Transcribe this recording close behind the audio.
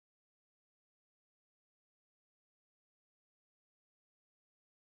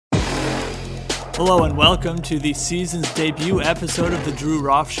Hello and welcome to the season's debut episode of the Drew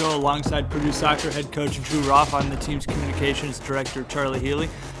Roff Show. Alongside Purdue soccer head coach Drew Roff, I'm the team's communications director, Charlie Healy.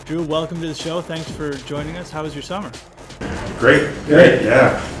 Drew, welcome to the show. Thanks for joining us. How was your summer? Great,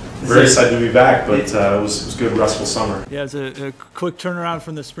 yeah. Very excited to be back, but it was a good, restful summer. Yeah, it was a quick turnaround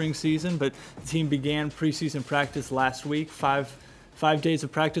from the spring season, but the team began preseason practice last week. Five days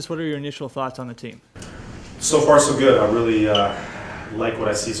of practice. What are your initial thoughts on the team? So far, so good. I really like what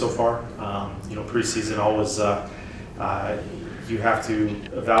I see so far. Preseason always you have to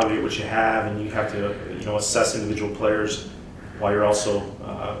evaluate what you have, and you have to assess individual players while you're also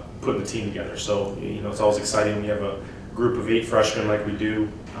putting the team together. So it's always exciting when you have a group of 8 freshmen like we do,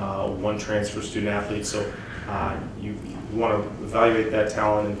 1 transfer student athlete. So you want to evaluate that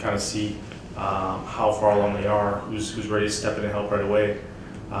talent and kind of see how far along they are, who's ready to step in and help right away.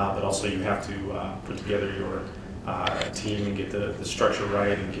 But also you have to put together your team and get the structure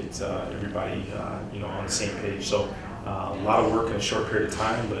right and get everybody on the same page. So a lot of work in a short period of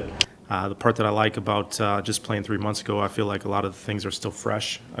time, but the part that I like about just playing 3 months ago, I feel like a lot of the things are still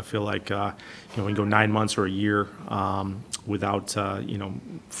fresh. I feel like when you go 9 months or a year without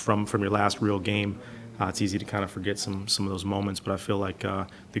from your last real game, it's easy to kind of forget some of those moments. But I feel like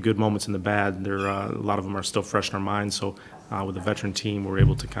the good moments and the bad, a lot of them are still fresh in our minds. So with the veteran team, we're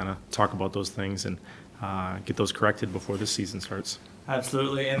able to kind of talk about those things and get those corrected before this season starts.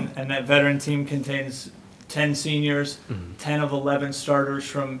 Absolutely, and that veteran team contains 10 seniors, 10 of 11 starters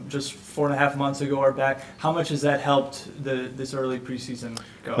from just 4.5 months ago are back. How much has that helped this early preseason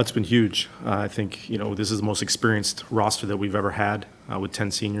go? That's been huge. I think this is the most experienced roster that we've ever had with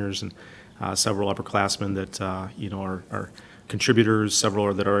 10 seniors and several upperclassmen that are contributors,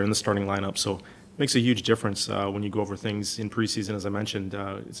 several that are in the starting lineup. So it makes a huge difference when you go over things in preseason. As I mentioned,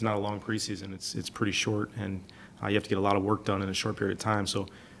 it's not a long preseason. It's pretty short, and you have to get a lot of work done in a short period of time. So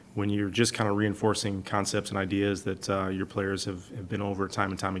when you're just kind of reinforcing concepts and ideas that your players have been over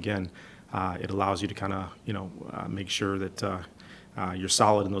time and time again, it allows you to kind of make sure that you're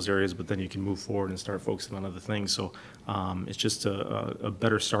solid in those areas, but then you can move forward and start focusing on other things. So it's just a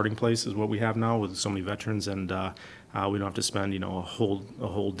better starting place is what we have now with so many veterans, and we don't have to spend a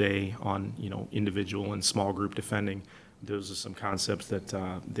whole day on individual and small group defending. Those are some concepts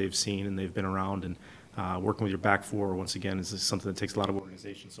that they've seen and they've been around, and working with your back four, once again, is something that takes a lot of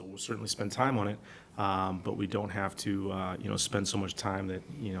organization. So we'll certainly spend time on it, but we don't have to, spend so much time that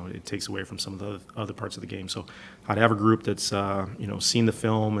it takes away from some of the other parts of the game. So I'd have a group that's seen the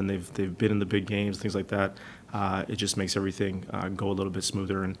film and they've been in the big games, things like that. It just makes everything go a little bit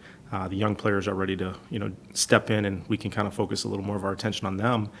smoother, and the young players are ready to step in, and we can kind of focus a little more of our attention on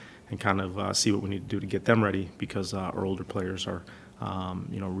them and kind of see what we need to do to get them ready, because our older players are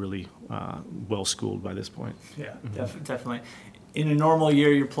really well schooled by this point. Yeah, definitely. In a normal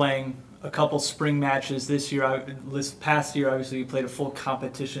year, you're playing a couple spring matches. This past year, obviously, you played a full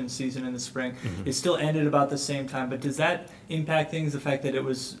competition season in the spring. It still ended about the same time, but does that impact things, the fact that it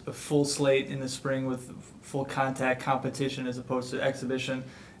was a full slate in the spring with full contact competition as opposed to exhibition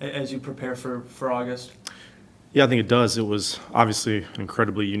as you prepare for August? Yeah, I think it does. It was obviously an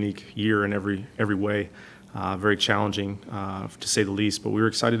incredibly unique year in every way. Very challenging, to say the least, but we were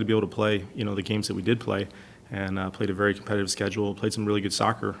excited to be able to play, the games that we did play, and played a very competitive schedule, played some really good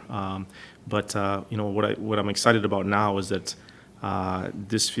soccer. But what I'm excited about now is that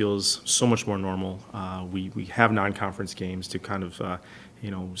this feels so much more normal. We have non-conference games to kind of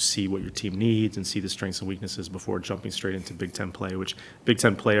see what your team needs and see the strengths and weaknesses before jumping straight into Big Ten play, which Big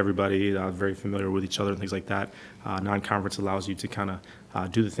Ten play, everybody very familiar with each other and things like that. Non-conference allows you to kind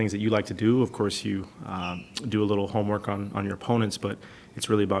of do the things that you like to do. Of course, you do a little homework on your opponents, but it's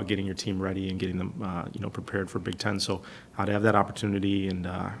really about getting your team ready and getting them prepared for Big Ten. So to have that opportunity and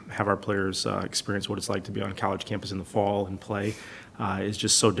have our players experience what it's like to be on college campus in the fall and play is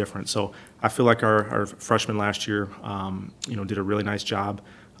just so different. So I feel like our freshmen last year did a really nice job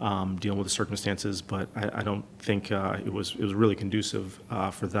dealing with the circumstances, but I don't think it was really conducive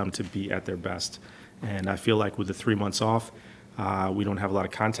for them to be at their best. And I feel like with the 3 months off, we don't have a lot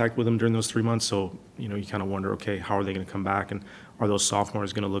of contact with them during those 3 months, so you kind of wonder, okay, how are they going to come back, and are those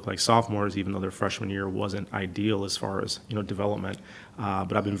sophomores going to look like sophomores, even though their freshman year wasn't ideal as far as development.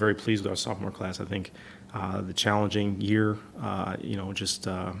 But I've been very pleased with our sophomore class. I think the challenging year,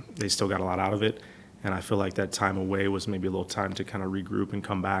 they still got a lot out of it, and I feel like that time away was maybe a little time to kind of regroup and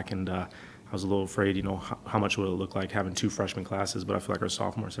come back. And I was a little afraid, how much would it look like having 2 freshman classes, but I feel like our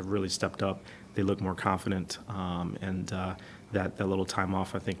sophomores have really stepped up. They look more confident, and that little time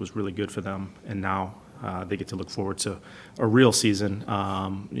off, I think, was really good for them. And now they get to look forward to a real season,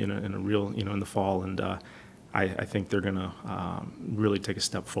 in the fall. And I think they're going to really take a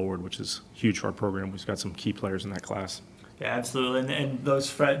step forward, which is huge for our program. We've got some key players in that class. Yeah, absolutely, and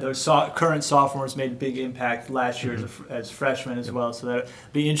those current sophomores made a big impact last year as freshmen as well. So that'll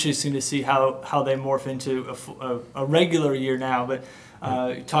be interesting to see how they morph into a regular year now. But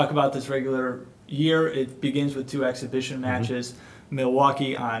talk about this regular year. It begins with 2 exhibition matches.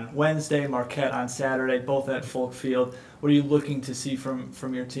 Milwaukee on Wednesday, Marquette on Saturday, both at Folk Field. What are you looking to see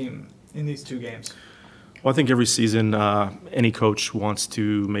from your team in these 2 games? Well, I think every season any coach wants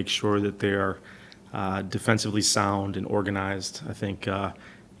to make sure that they are defensively sound and organized. I think the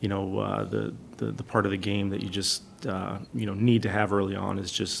part of the game that you just need to have early on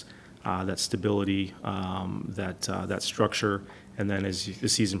is just that stability, that structure, and then as the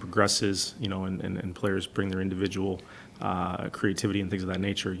season progresses, and players bring their individual creativity and things of that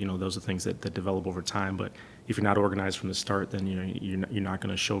nature, those are things that develop over time. But if you're not organized from the start, then you're not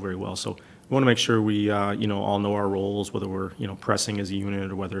going to show very well. So we want to make sure we all know our roles, whether we're pressing as a unit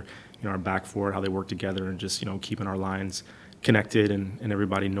or whether our back four, how they work together, and just keeping our lines connected and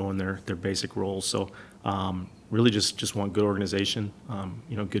everybody knowing their basic roles. So really just want good organization,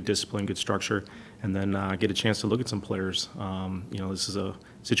 good discipline, good structure, and then get a chance to look at some players. This is a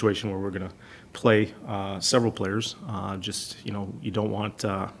situation where we're going to play several players. You don't want,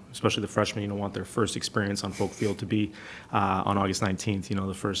 especially the freshmen, you don't want their first experience on Folk Field to be on August 19th,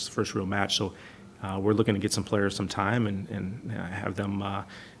 the first real match. So we're looking to get some players some time and have them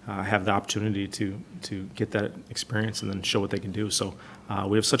have the opportunity to get that experience and then show what they can do. So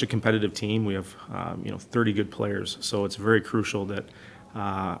we have such a competitive team. We have 30 good players. So it's very crucial that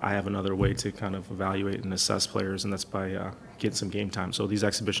I have another way to kind of evaluate and assess players, and that's by getting some game time. So these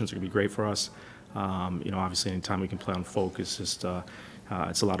exhibitions are going to be great for us. Obviously, anytime we can play on Folk, it's just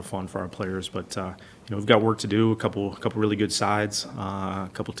it's a lot of fun for our players. But we've got work to do. A couple really good sides. A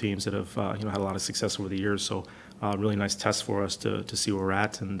couple teams that have had a lot of success over the years. So really nice test for us to see where we're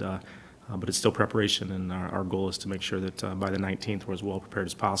at. And but it's still preparation, and our goal is to make sure that by the 19th we're as well prepared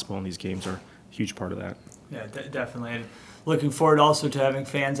as possible. And these games are a huge part of that. Yeah, definitely. And looking forward also to having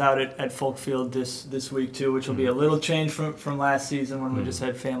fans out at Folk Field this week too, which will be a little change from last season when we just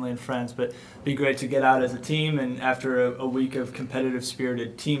had family and friends. But it'd be great to get out as a team, and after a week of competitive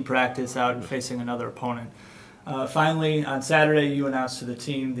spirited team practice out and facing another opponent. Finally, on Saturday, you announced to the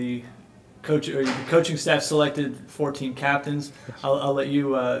team the coaching staff selected 14 captains. I'll let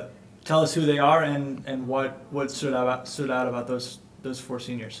you tell us who they are and what stood out about those 4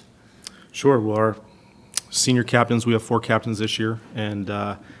 seniors. Sure. Well, our senior captains, we have 4 captains this year, and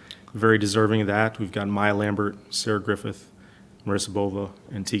very deserving of that. We've got Maya Lambert, Sarah Griffith, Marisa Bova,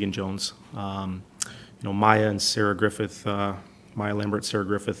 and Teagan Jones. Maya Lambert, Sarah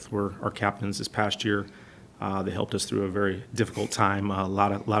Griffith were our captains this past year. They helped us through a very difficult time. A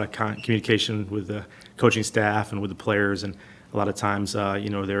lot of communication with the coaching staff and with the players, and a lot of times,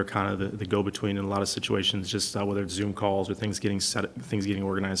 they're kind of the go-between in a lot of situations, just whether it's Zoom calls or things getting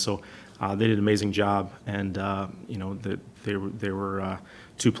organized. So they did an amazing job, and they were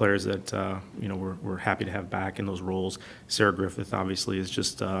 2 players that we're happy to have back in those roles. Sarah Griffith obviously is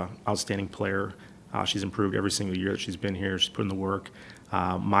just an outstanding player. She's improved every single year that she's been here. She's put in the work.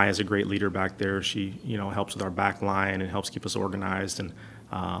 Maya's a great leader back there. She helps with our back line and helps keep us organized, and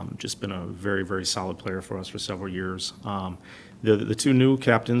just been a very, very solid player for us for several years. The 2 new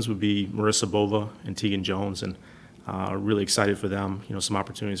captains would be Marisa Bova and Teagan Jones, and really excited for them. Some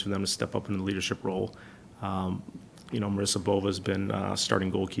opportunities for them to step up in the leadership role. Marisa Bova has been starting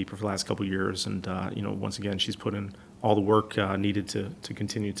goalkeeper for the last couple of years, and once again she's put in all the work needed to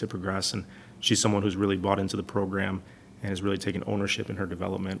continue to progress, and she's someone who's really bought into the program and has really taken ownership in her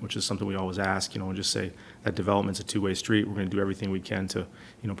development, which is something we always ask, and just say that development's a 2-way street. We're going to do everything we can to,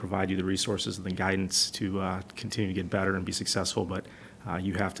 provide you the resources and the guidance to continue to get better and be successful, but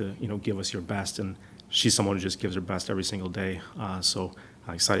you have to, give us your best, and she's someone who just gives her best every single day. So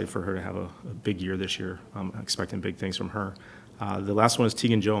I'm excited for her to have a big year this year. I'm expecting big things from her. The last one is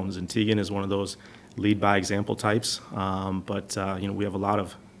Teagan Jones, and Teagan is one of those lead-by-example types, but we have a lot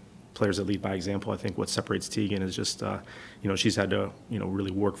of players that lead by example. I think what separates Teagan is just, she's had to,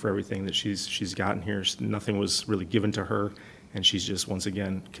 really work for everything that she's gotten here. Nothing was really given to her, and she's just, once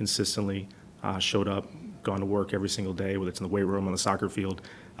again, consistently showed up, gone to work every single day, whether it's in the weight room, on the soccer field,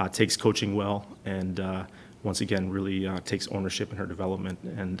 takes coaching well, and once again, really takes ownership in her development.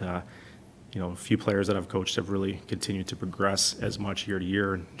 And, a few players that I've coached have really continued to progress as much year to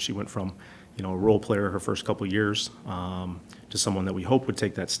year, and she went from, a role player her first couple of years to someone that we hoped would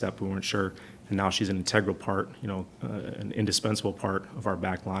take that step. We weren't sure, and now she's an integral part, an indispensable part of our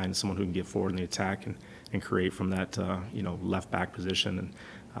back line, someone who can get forward in the attack and create from that, left back position.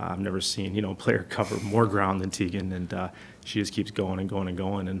 I've never seen, a player cover more ground than Teagan, and she just keeps going and going and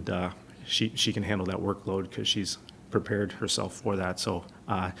going, and she can handle that workload because she's prepared herself for that. So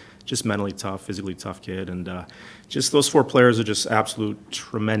just mentally tough, physically tough kid, and just those 4 players are just absolute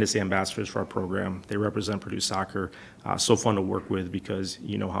tremendous ambassadors for our program. They represent Purdue soccer. So fun to work with because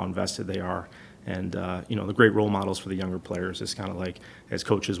you know how invested they are. And, the great role models for the younger players. It's kind of like, as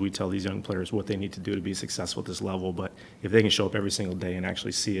coaches, we tell these young players what they need to do to be successful at this level. But if they can show up every single day and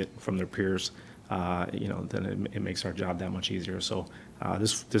actually see it from their peers, then it makes our job that much easier. So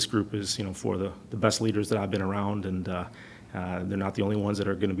this group is, for the best leaders that I've been around. And they're not the only ones that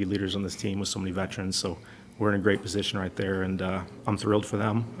are going to be leaders on this team with so many veterans. So we're in a great position right there. And I'm thrilled for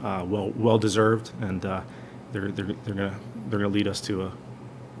them. Well deserved. And they're going to lead us to a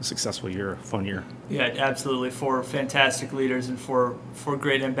successful year, a fun year. Yeah, absolutely. 4 fantastic leaders and 4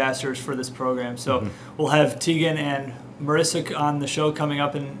 great ambassadors for this program. So we'll have Teagan and Marisa on the show coming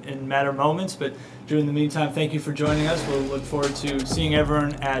up in matter moments. But during the meantime, thank you for joining us. We'll look forward to seeing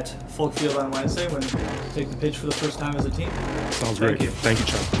everyone at Folk Field on Wednesday when we take the pitch for the first time as a team. Sounds great. Thank you,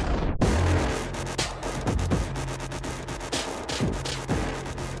 Chuck.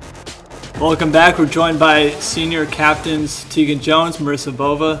 Welcome back. We're joined by senior captains Teagan Jones, Marisa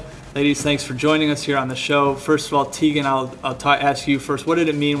Bova. Ladies, thanks for joining us here on the show. First of all, Teagan, I'll ask you first. What did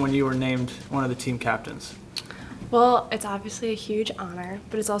it mean when you were named one of the team captains? Well, it's obviously a huge honor,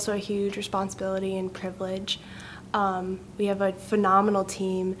 but it's also a huge responsibility and privilege. We have a phenomenal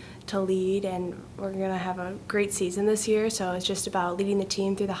team to lead, and we're going to have a great season this year. So it's just about leading the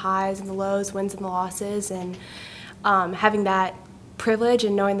team through the highs and the lows, wins and the losses, and having that privilege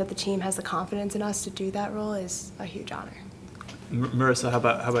and knowing that the team has the confidence in us to do that role is a huge honor. Marisa, how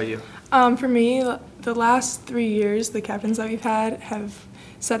about you? For me, the last 3 years, the captains that we've had have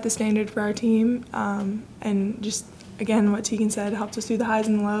set the standard for our team, and just, again, what Teagan said, helped us through the highs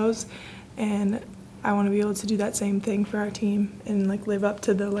and the lows, and I want to be able to do that same thing for our team and live up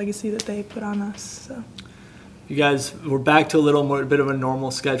to the legacy that they put on us. So. You guys, we're back to a bit of a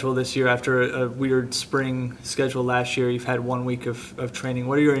normal schedule this year after a weird spring schedule last year. You've had 1 week of training.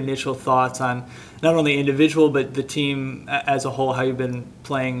 What are your initial thoughts on not only individual but the team as a whole, how you've been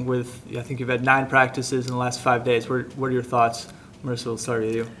playing with, I think you've had 9 practices in the last 5 days. What are your thoughts? Marisa, we'll start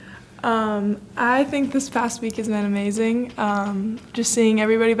with you. I think this past week has been amazing. Just seeing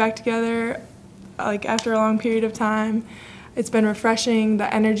everybody back together, after a long period of time. It's been refreshing,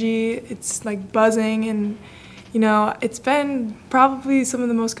 the energy, it's buzzing, and it's been probably some of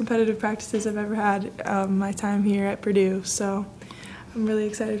the most competitive practices I've ever had my time here at Purdue. So I'm really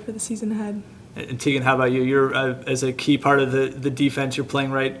excited for the season ahead. And Teagan, how about you? You're as a key part of the defense. You're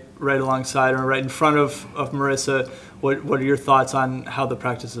playing right alongside or right in front of Marisa. What are your thoughts on how the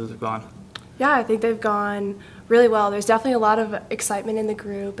practices have gone? Yeah, I think they've gone really well. There's definitely a lot of excitement in the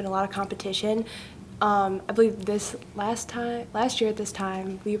group and a lot of competition. I believe last year at this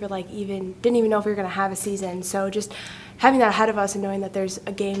time, we were didn't even know if we were going to have a season. So just having that ahead of us and knowing that there's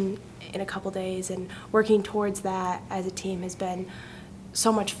a game in a couple days and working towards that as a team has been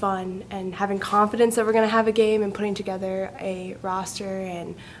so much fun, and having confidence that we're going to have a game and putting together a roster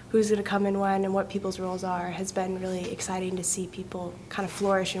and who's going to come in when and what people's roles are has been really exciting to see people kind of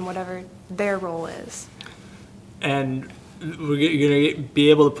flourish in whatever their role is. And you're going to be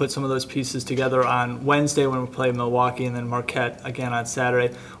able to put some of those pieces together on Wednesday when we play Milwaukee and then Marquette again on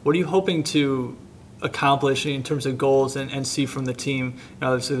Saturday. What are you hoping to accomplish in terms of goals and see from the team?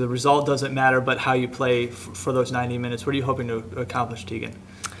 Obviously the result doesn't matter, but how you play for those 90 minutes. What are you hoping to accomplish, Teagan?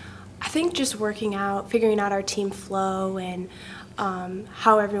 I think just figuring out our team flow and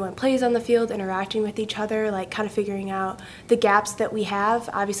how everyone plays on the field, interacting with each other, kind of figuring out the gaps that we have.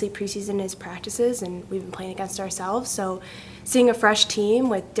 Obviously preseason is practices and we've been playing against ourselves, so seeing a fresh team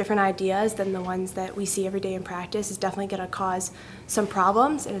with different ideas than the ones that we see every day in practice is definitely going to cause some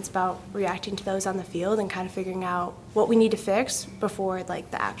problems, and it's about reacting to those on the field and kind of figuring out what we need to fix before the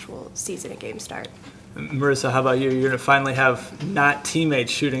actual season and game start. Marisa, how about you? You're going to finally have not teammates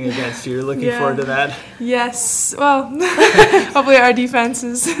shooting against you. You're looking forward to that? Yes. Well, hopefully our defense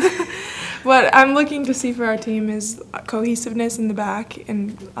is. What I'm looking to see for our team is cohesiveness in the back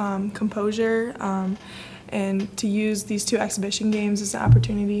and composure, and to use these 2 exhibition games as an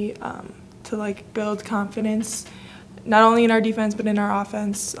opportunity to build confidence, not only in our defense but in our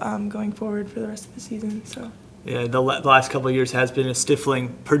offense going forward for the rest of the season. So. Yeah, the last couple of years has been a stifling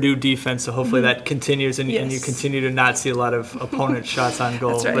Purdue defense, so hopefully that continues and you continue to not see a lot of opponent shots on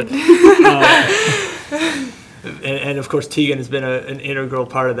goal. That's right. and of course Teagan has been an integral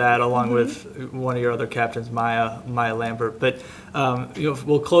part of that, along with one of your other captains, Maya Lambert. But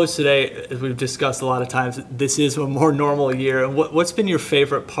we'll close today, as we've discussed a lot of times. This is a more normal year. And what's been your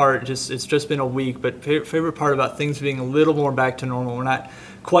favorite part? It's just been a week, but favorite part about things being a little more back to normal. We're not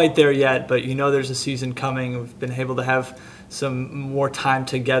quite there yet, but there's a season coming. We've been able to have some more time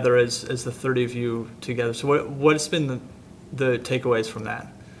together as the 30 of you together. So what's been the takeaways from that?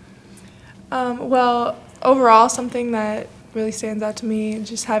 Well, overall, something that really stands out to me,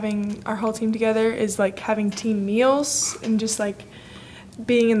 just having our whole team together, is like having team meals and just like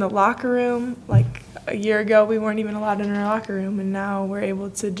being in the locker room. Like a year ago, we weren't even allowed in our locker room, and now we're able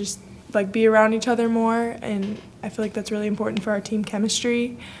to just like be around each other more, and I feel like that's really important for our team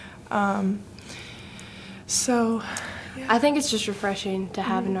chemistry. I think it's just refreshing to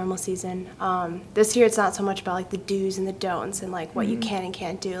have a normal season. This year it's not so much about like the do's and the don'ts and like what you can and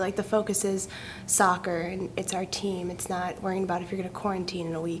can't do. Like the focus is soccer and it's our team. It's not worrying about if you're going to quarantine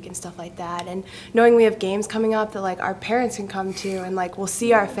in a week and stuff like that. And knowing we have games coming up that like our parents can come to and like we'll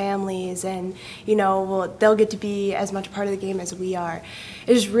see our families and they'll get to be as much part of the game as we are.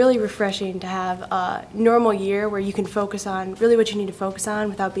 It's just really refreshing to have a normal year where you can focus on really what you need to focus on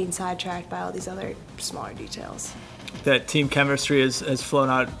without being sidetracked by all these other smaller details. That team chemistry has flown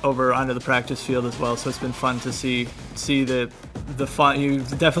out over onto the practice field as well, so it's been fun to see the fun.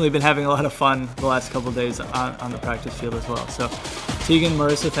 You've definitely been having a lot of fun the last couple of days on the practice field as well. So Teagan,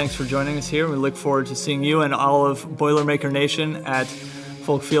 Marisa, thanks for joining us here. We look forward to seeing you and all of Boilermaker Nation at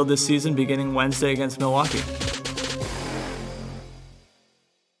Folk Field this season, beginning Wednesday against Milwaukee.